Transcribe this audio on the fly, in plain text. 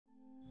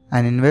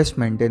An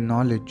investment in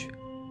knowledge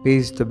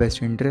pays the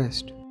best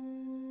interest.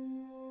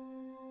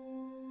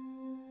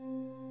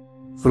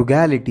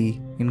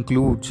 Frugality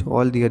includes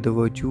all the other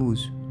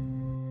virtues.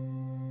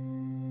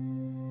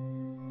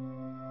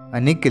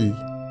 A nickel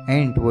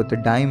ain't worth a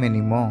dime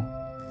anymore.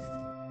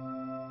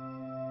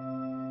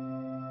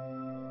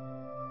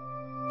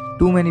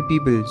 Too many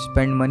people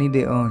spend money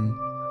they earn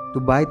to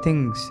buy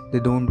things they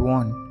don't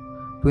want,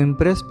 to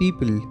impress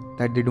people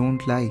that they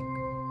don't like.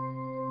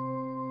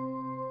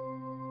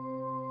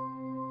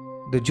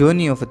 The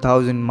journey of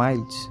 1,000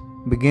 miles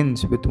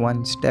begins with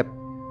one step.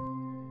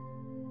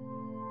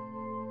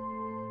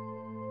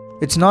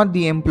 It's not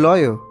the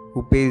employer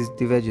who pays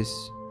the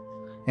wages.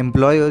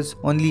 Employers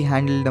only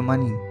handle the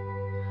money.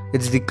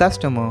 It's the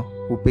customer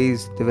who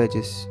pays the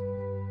wages.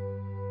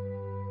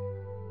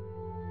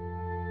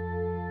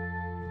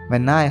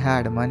 When I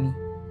had money,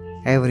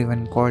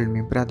 everyone called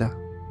me brother.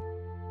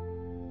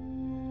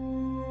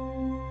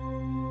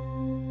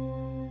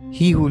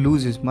 He who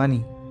loses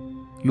money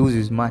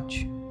loses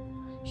much.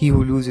 He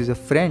who loses a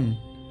friend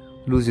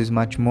loses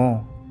much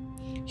more.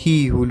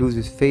 He who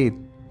loses faith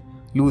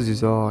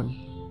loses all.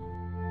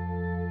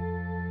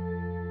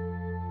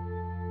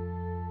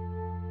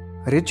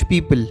 Rich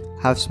people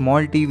have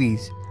small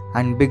TVs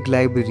and big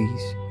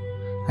libraries,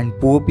 and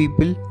poor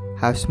people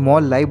have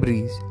small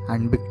libraries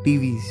and big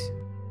TVs.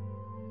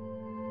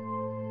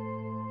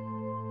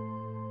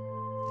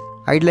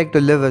 I'd like to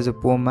live as a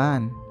poor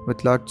man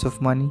with lots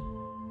of money.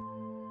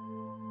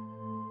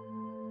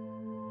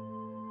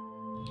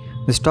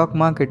 The stock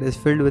market is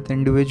filled with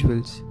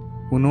individuals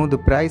who know the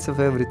price of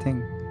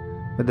everything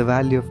but the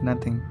value of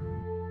nothing.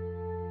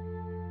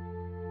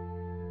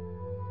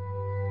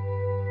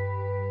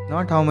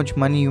 Not how much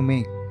money you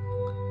make,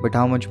 but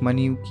how much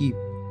money you keep,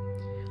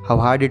 how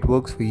hard it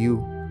works for you,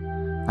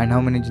 and how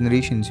many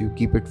generations you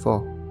keep it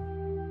for.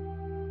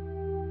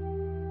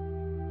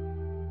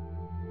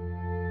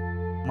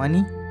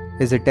 Money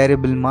is a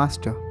terrible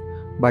master,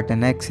 but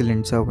an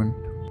excellent servant.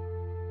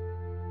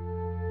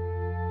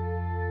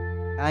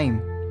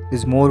 Time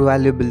is more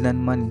valuable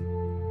than money.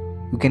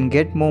 You can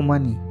get more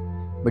money,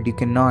 but you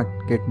cannot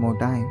get more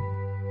time.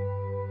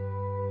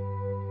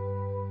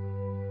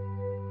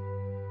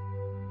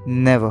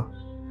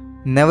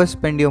 Never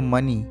spend your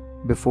money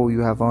before you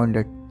have earned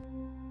it.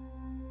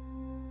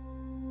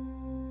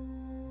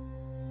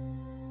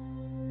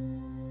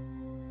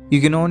 You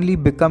can only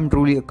become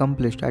truly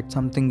accomplished at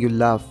something you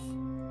love.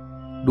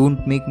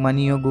 Don't make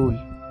money your goal.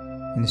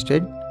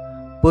 Instead,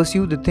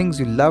 pursue the things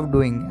you love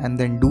doing and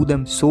then do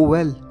them so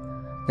well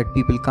that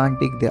people can't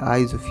take their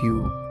eyes off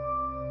you.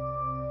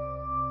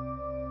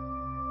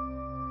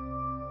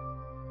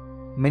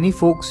 Many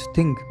folks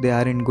think they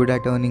aren't good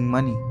at earning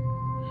money,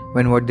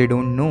 when what they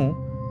don't know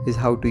is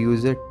how to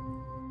use it.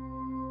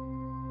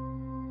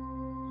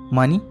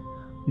 Money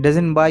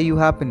doesn't buy you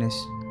happiness,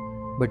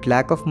 but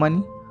lack of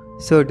money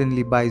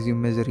certainly buys you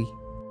misery.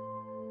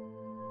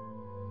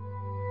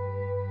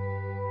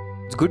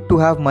 It's good to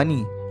have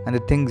money and the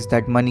things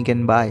that money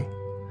can buy,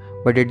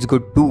 but it's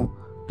good too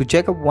to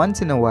check up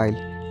once in a while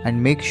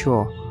and make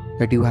sure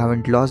that you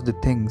haven't lost the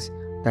things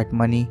that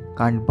money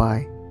can't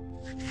buy.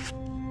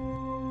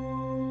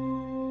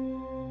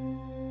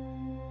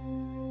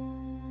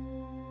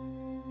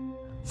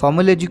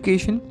 Formal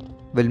education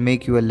will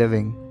make you a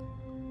living.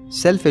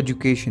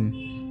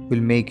 Self-education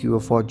will make you a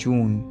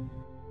fortune.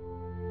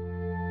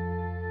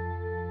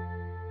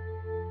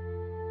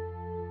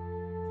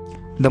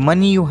 The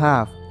money you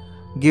have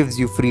gives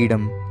you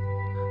freedom.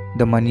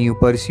 The money you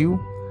pursue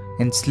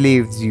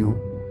enslaves you.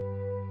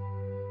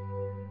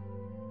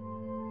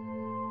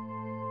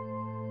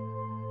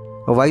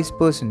 A wise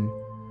person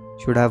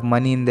should have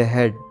money in their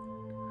head,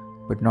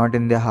 but not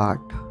in their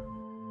heart.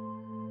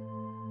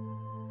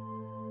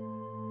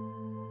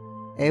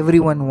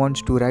 Everyone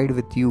wants to ride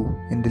with you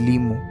in the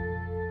limo,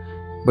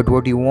 but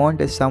what you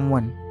want is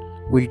someone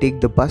who will take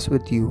the bus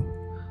with you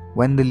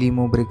when the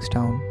limo breaks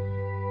down.